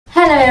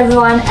Hello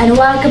everyone and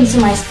welcome to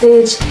my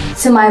stage,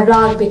 to my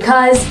vlog,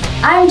 because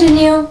I'm the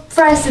new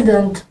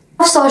president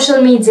of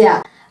social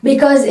media.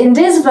 Because in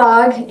this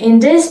vlog, in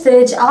this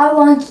stage, I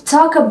want to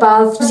talk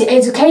about the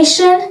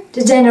education,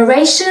 the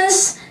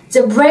generations,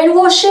 the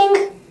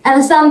brainwashing,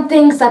 and some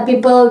things that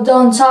people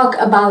don't talk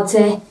about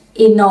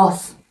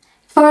enough.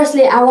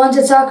 Firstly, I want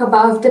to talk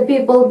about the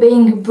people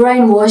being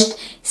brainwashed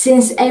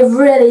since a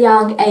really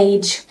young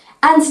age.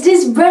 And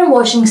this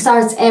brainwashing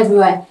starts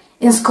everywhere.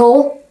 In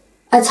school,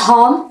 at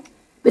home,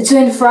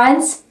 between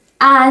friends,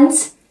 and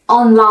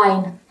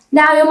online.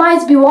 Now you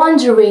might be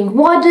wondering,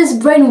 what does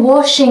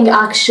brainwashing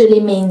actually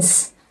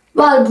means?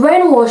 Well,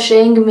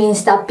 brainwashing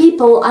means that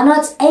people are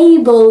not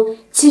able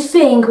to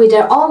think with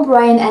their own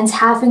brain and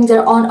having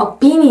their own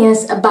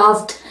opinions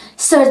about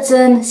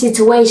certain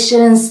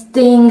situations,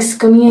 things,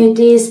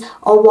 communities,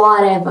 or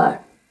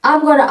whatever.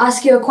 I'm gonna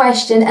ask you a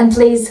question and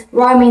please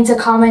write me in the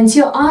comments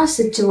your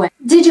answer to it.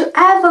 Did you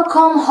ever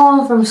come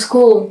home from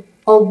school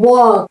or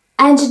work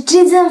and you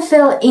didn't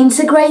feel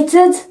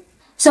integrated?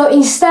 So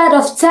instead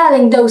of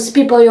telling those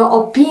people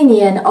your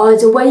opinion or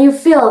the way you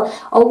feel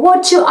or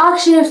what you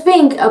actually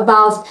think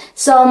about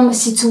some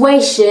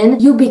situation,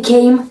 you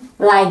became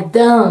like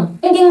them.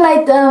 Thinking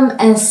like them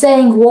and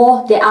saying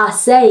what they are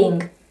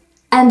saying.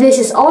 And this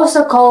is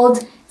also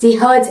called the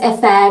herd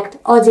effect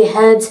or the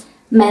herd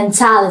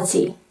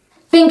mentality.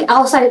 Think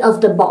outside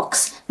of the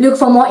box. Look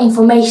for more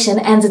information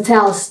and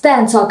details,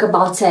 then talk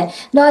about it.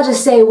 Not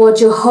just say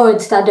what you heard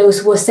that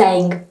those were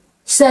saying.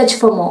 Search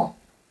for more.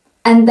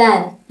 And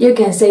then you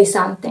can say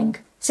something.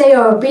 Say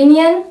your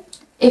opinion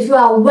if you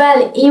are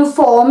well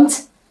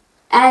informed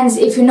and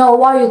if you know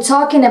what you're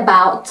talking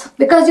about.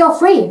 Because you're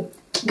free.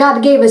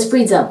 God gave us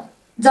freedom.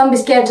 Don't be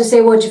scared to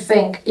say what you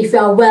think if you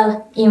are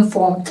well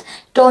informed.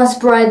 Don't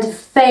spread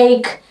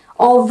fake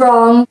or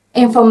wrong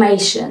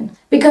information.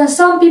 Because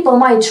some people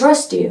might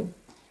trust you.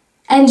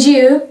 And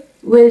you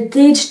will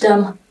teach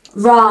them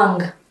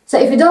wrong. So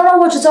if you don't know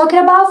what you're talking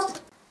about,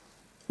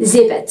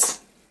 zip it.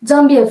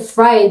 Don't be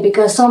afraid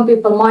because some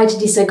people might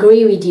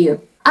disagree with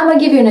you. I'm gonna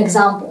give you an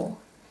example.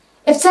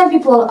 If 10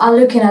 people are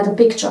looking at a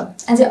picture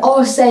and they're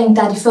all saying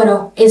that the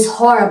photo is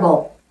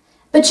horrible,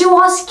 but you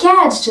are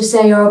scared to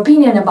say your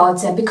opinion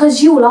about it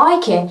because you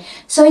like it,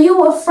 so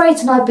you're afraid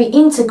to not be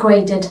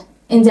integrated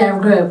in their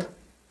group.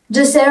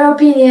 Just say your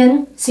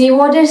opinion, see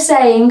what they're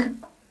saying.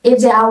 If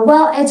they are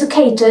well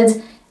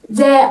educated,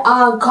 they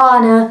are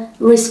gonna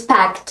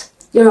respect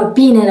your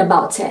opinion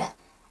about it.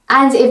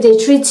 And if they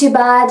treat you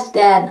bad,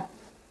 then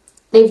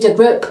leave the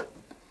group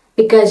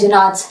because you're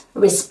not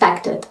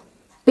respected.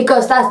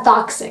 Because that's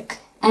toxic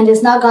and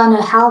it's not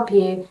gonna help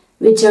you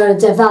with your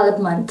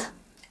development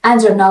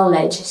and your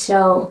knowledge.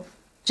 So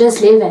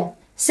just leave it.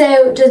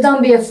 So just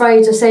don't be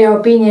afraid to say your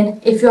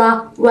opinion if you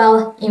are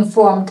well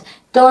informed.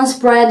 Don't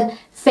spread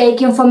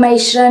fake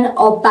information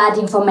or bad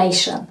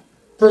information.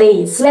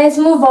 Please. Let's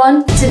move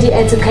on to the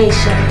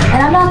education.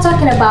 And I'm not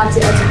talking about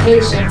the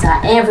education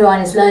that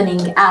everyone is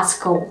learning at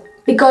school.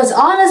 Because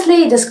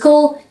honestly, the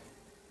school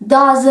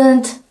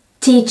doesn't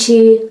teach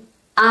you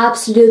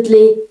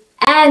absolutely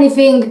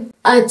anything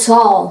at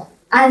all.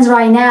 And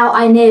right now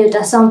I know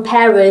that some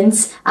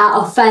parents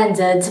are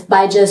offended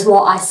by just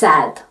what I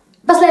said.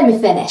 But let me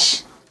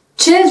finish.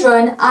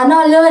 Children are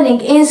not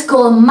learning in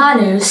school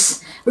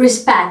manners,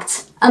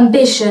 respect,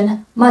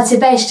 ambition,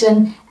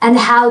 motivation, and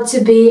how to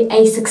be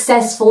a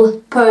successful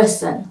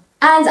person.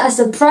 And as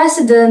a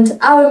president,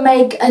 I will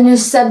make a new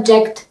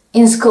subject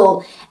in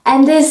school.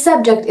 And this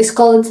subject is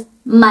called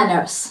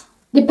manners.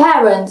 The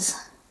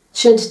parents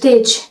should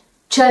teach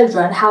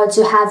children how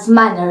to have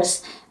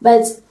manners,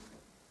 but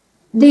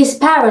these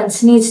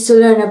parents need to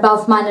learn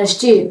about manners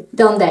too,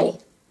 don't they?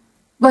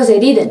 But they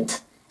didn't,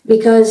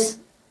 because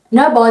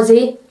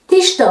nobody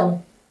teach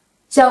them.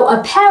 So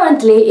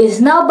apparently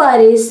it's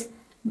nobody's,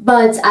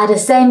 but at the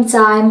same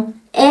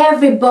time,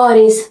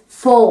 everybody's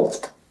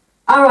fault.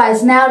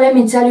 Alright, now let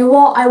me tell you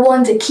what I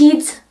want the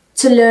kids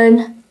to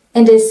learn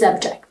in this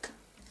subject.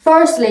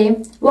 Firstly,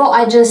 what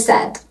I just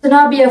said. Do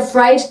not be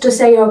afraid to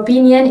say your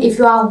opinion if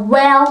you are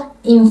well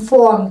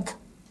informed.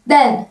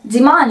 Then,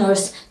 the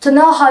manners, to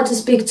know how to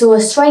speak to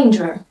a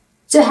stranger.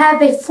 To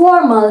have a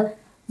formal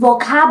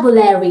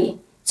vocabulary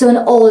to an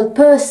old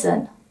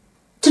person.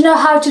 To know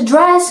how to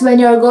dress when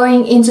you're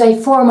going into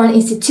a formal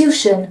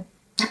institution.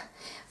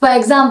 For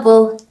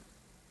example,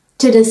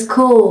 to the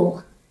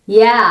school.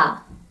 Yeah,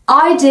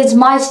 I did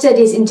my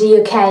studies in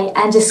the UK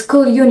and the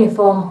school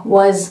uniform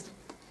was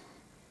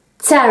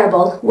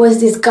terrible, was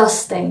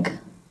disgusting.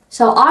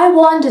 So I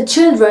want the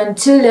children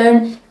to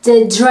learn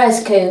the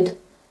dress code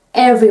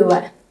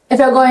everywhere. If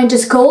you're going to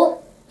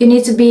school, you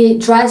need to be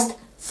dressed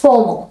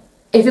formal.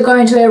 If you're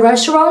going to a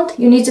restaurant,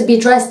 you need to be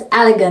dressed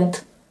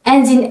elegant.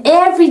 And in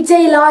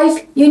everyday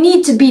life, you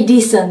need to be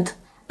decent.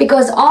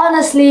 Because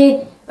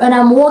honestly, when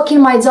I'm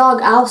walking my dog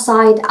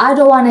outside, I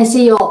don't want to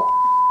see your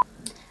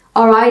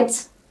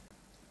alright?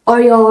 Or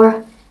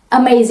your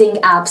amazing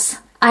abs.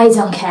 I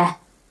don't care.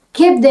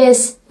 Keep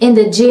this in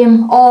the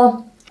gym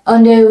or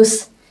on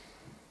those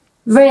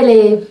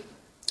really,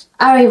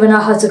 I don't even know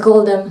how to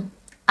call them,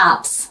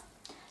 apps.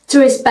 to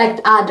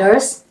respect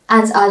others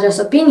and others'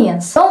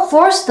 opinions. Don't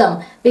force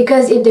them,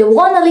 because if they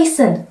want to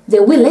listen, they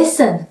will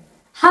listen.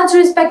 How to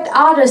respect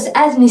others'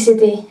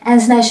 ethnicity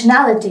and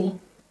nationality.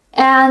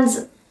 And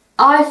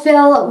I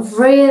feel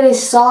really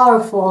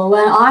sorrowful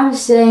when I'm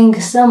seeing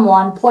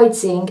someone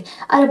pointing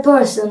at a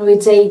person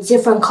with a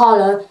different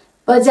color,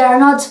 but they're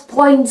not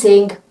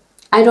pointing.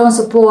 I don't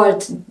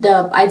support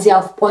the idea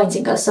of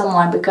pointing at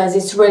someone because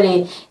it's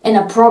really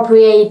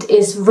inappropriate,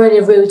 it's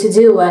really rude to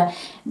do it.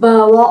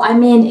 But what I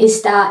mean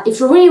is that if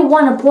you really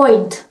want to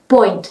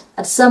point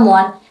at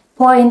someone,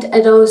 point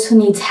at those who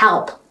need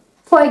help.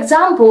 For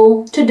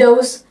example, to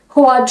those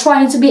who are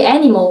trying to be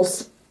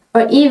animals,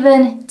 or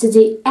even to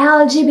the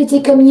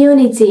LGBT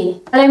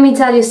community. Let me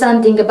tell you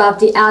something about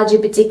the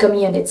LGBT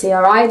community,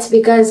 alright?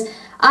 Because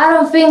I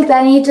don't think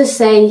that I need to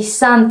say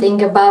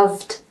something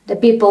about the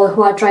people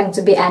who are trying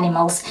to be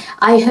animals.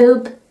 I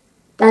hope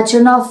that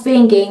you're not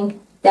thinking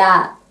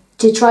that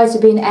to try to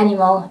be an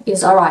animal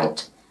is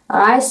alright.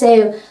 Alright,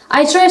 so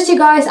I trust you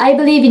guys, I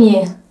believe in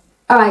you.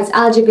 Alright,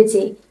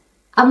 LGBT.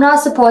 I'm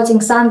not supporting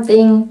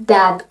something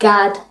that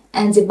God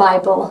and the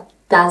Bible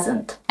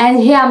doesn't. And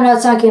here I'm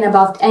not talking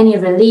about any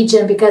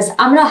religion, because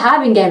I'm not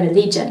having a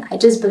religion. I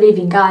just believe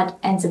in God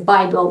and the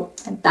Bible,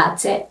 and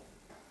that's it.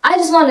 I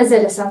just want to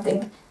tell you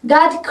something.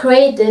 God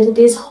created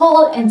this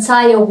whole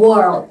entire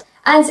world,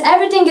 and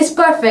everything is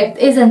perfect,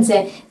 isn't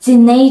it? The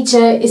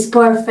nature is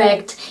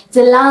perfect,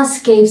 the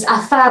landscapes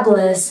are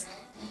fabulous.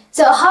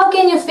 So how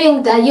can you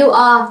think that you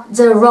are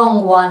the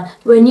wrong one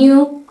when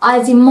you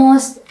are the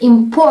most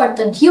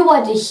important? You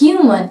are the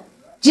human.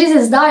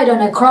 Jesus died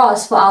on a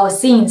cross for our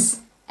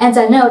sins. And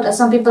I know that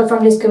some people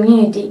from this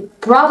community,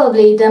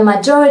 probably the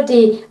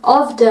majority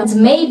of them,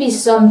 maybe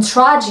some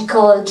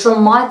tragical,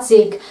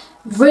 traumatic,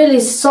 really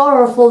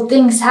sorrowful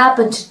things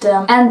happen to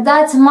them. And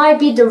that might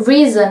be the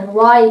reason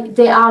why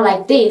they are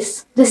like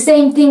this. The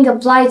same thing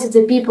applies to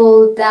the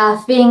people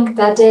that think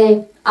that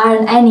they are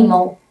an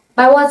animal.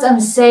 By what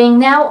I'm saying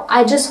now,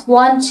 I just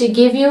want to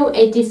give you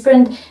a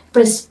different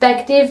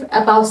perspective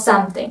about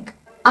something.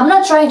 I'm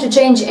not trying to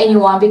change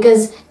anyone,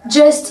 because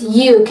just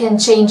you can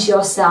change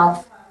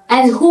yourself.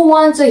 And who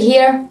wants to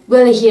hear,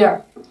 will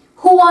hear.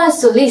 Who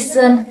wants to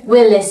listen,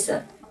 will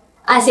listen.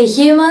 As a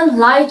human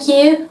like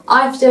you,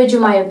 I've told you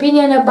my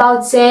opinion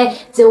about, say,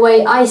 the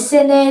way I see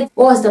it,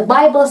 what the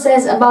Bible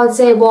says about,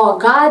 say, what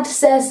God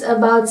says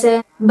about,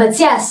 say. But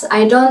yes,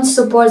 I don't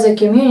support the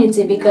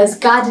community, because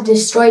God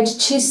destroyed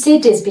 2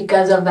 cities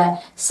because of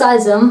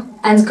Sodom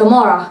and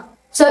Gomorrah.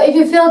 So if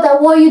you feel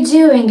that what you're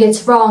doing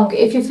is wrong,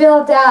 if you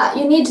feel that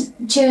you need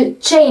to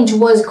change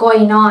what's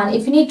going on,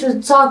 if you need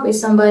to talk with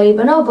somebody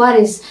but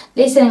nobody's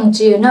listening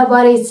to you,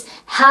 nobody's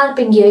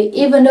helping you,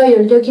 even though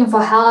you're looking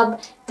for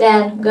help,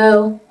 then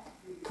go,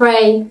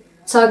 pray,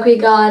 talk with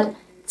God,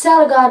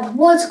 tell God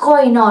what's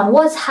going on,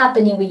 what's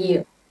happening with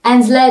you,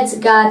 and let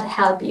God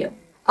help you.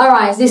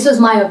 Alright, this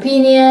was my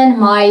opinion,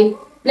 my,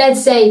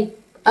 let's say,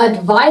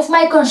 advice,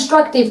 my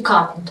constructive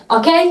comment,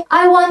 okay?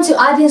 I want to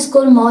add in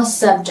school more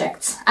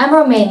subjects. I'm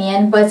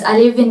Romanian, but I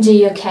live in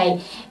the UK.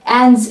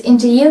 And in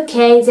the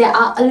UK, there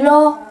are a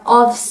lot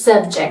of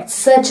subjects,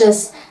 such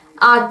as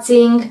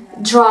acting,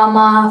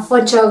 drama,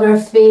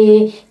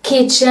 photography,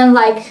 kitchen,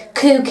 like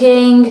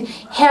cooking,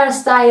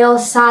 hairstyle,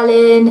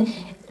 salon,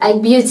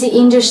 like beauty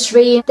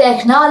industry,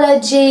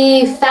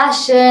 technology,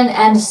 fashion,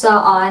 and so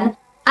on.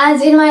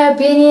 And in my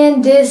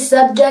opinion, these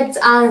subjects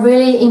are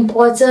really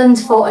important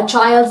for a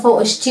child,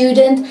 for a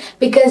student,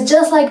 because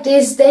just like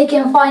this, they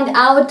can find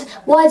out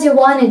what they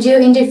want to do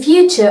in the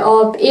future,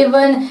 or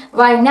even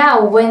right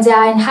now when they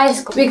are in high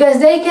school, because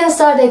they can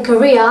start a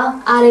career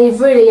at a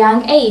really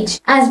young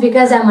age. And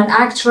because I'm an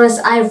actress,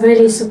 I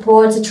really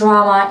support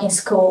drama in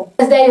school,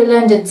 because there you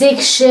learn the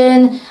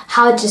diction,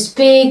 how to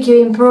speak,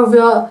 you improve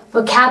your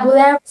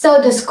vocabulary.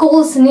 So the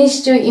schools need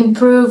to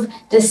improve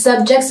the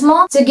subjects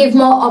more, to give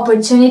more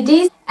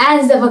opportunities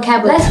and the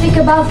vocabulary. Let's speak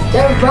about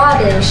the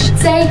rubbish.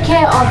 Take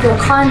care of your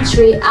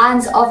country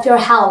and of your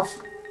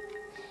health.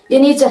 You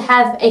need to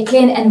have a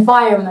clean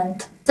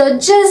environment. So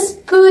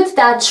just put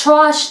that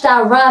trash,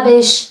 that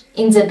rubbish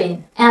in the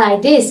bin. And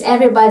like this,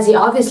 everybody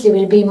obviously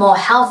will be more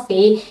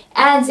healthy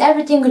and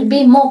everything will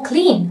be more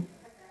clean.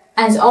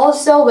 And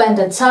also when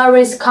the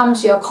tourists come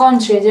to your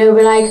country, they'll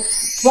be like,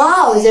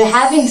 wow, they're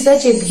having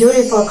such a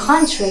beautiful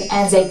country,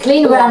 and they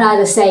clean. We are not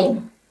the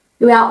same.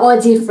 We are all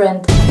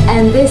different,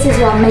 and this is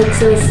what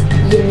makes us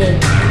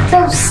unique.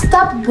 So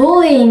stop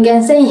bullying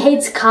and saying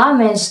hate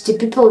comments to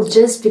people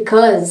just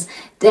because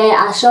they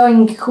are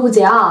showing who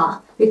they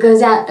are,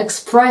 because they are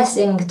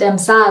expressing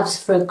themselves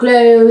through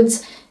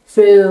clothes,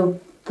 through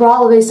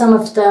probably some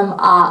of them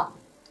are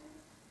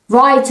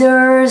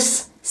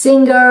writers,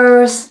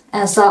 singers,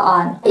 and so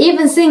on. I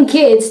even seen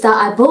kids that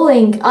are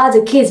bullying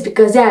other kids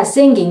because they are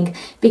singing,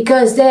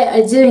 because they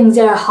are doing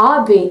their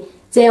hobby,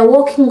 they are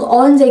working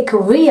on their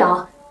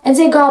career, and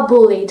they got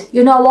bullied.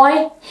 You know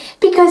why?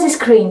 Because it's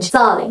cringe.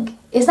 Darling,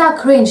 it's not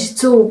cringe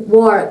to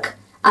work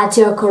at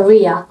your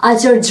career,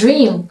 at your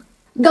dream.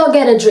 Go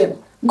get a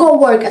dream. Go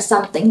work at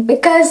something.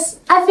 Because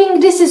I think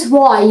this is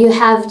why you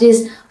have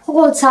this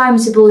whole time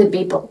to bully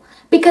people.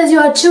 because you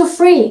are too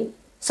free.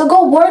 So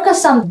go work on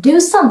something, do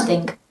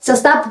something. So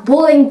stop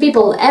bullying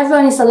people.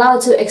 Everyone is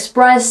allowed to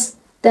express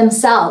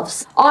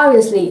themselves.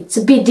 Obviously,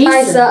 to be decent.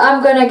 Alright, so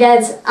I'm gonna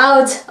get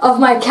out of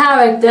my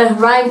character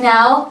right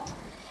now.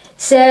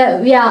 So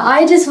yeah,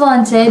 I just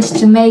wanted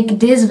to make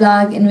this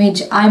vlog in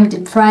which I'm the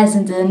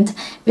president,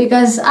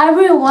 because I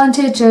really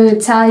wanted to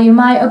tell you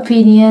my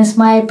opinions,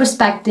 my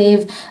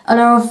perspective, a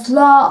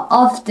lot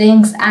of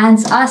things. And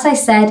as I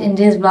said in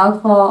this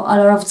vlog for a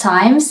lot of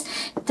times,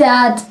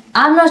 that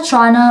I'm not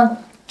trying to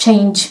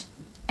change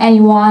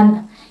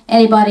anyone's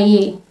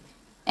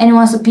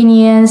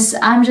opinions.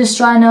 I'm just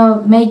trying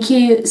to make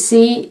you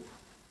see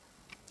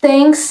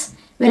things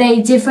with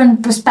a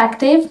different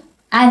perspective.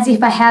 And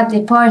if I help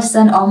the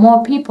person or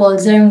more people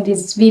during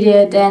this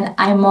video, then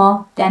I'm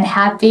more than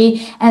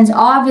happy. And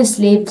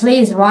obviously,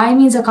 please write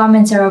me in the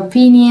comments your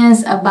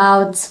opinions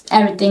about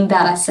everything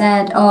that I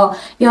said, or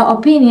your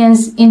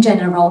opinions in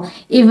general,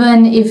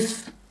 even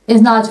if it's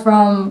not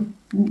from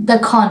the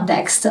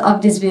context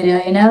of this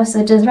video, you know.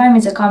 So just write me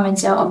in the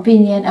comments your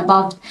opinion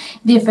about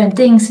different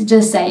things.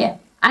 Just say it.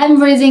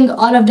 I'm reading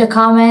all of the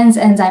comments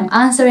and I'm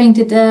answering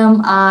to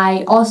them.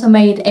 I also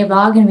made a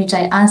vlog in which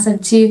I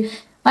answered to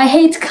my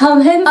hate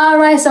comment.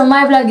 Alright, so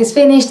my vlog is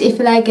finished. If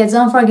you like it,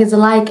 don't forget to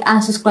like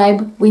and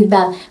subscribe with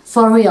bell.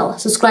 For real,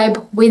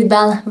 subscribe with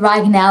bell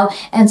right now.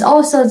 And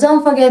also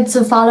don't forget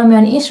to follow me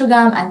on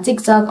Instagram and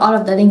TikTok. All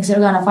of the links, you're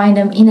gonna find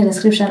them in the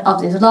description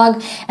of this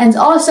vlog. And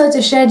also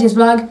to share this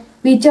vlog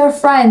with your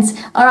friends.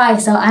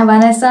 Alright, so I'm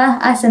Vanessa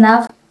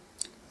Asenov,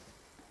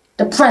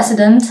 the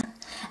president.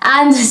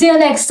 And see you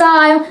next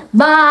time.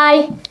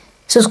 Bye.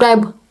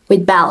 Subscribe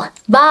with bell.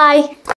 Bye.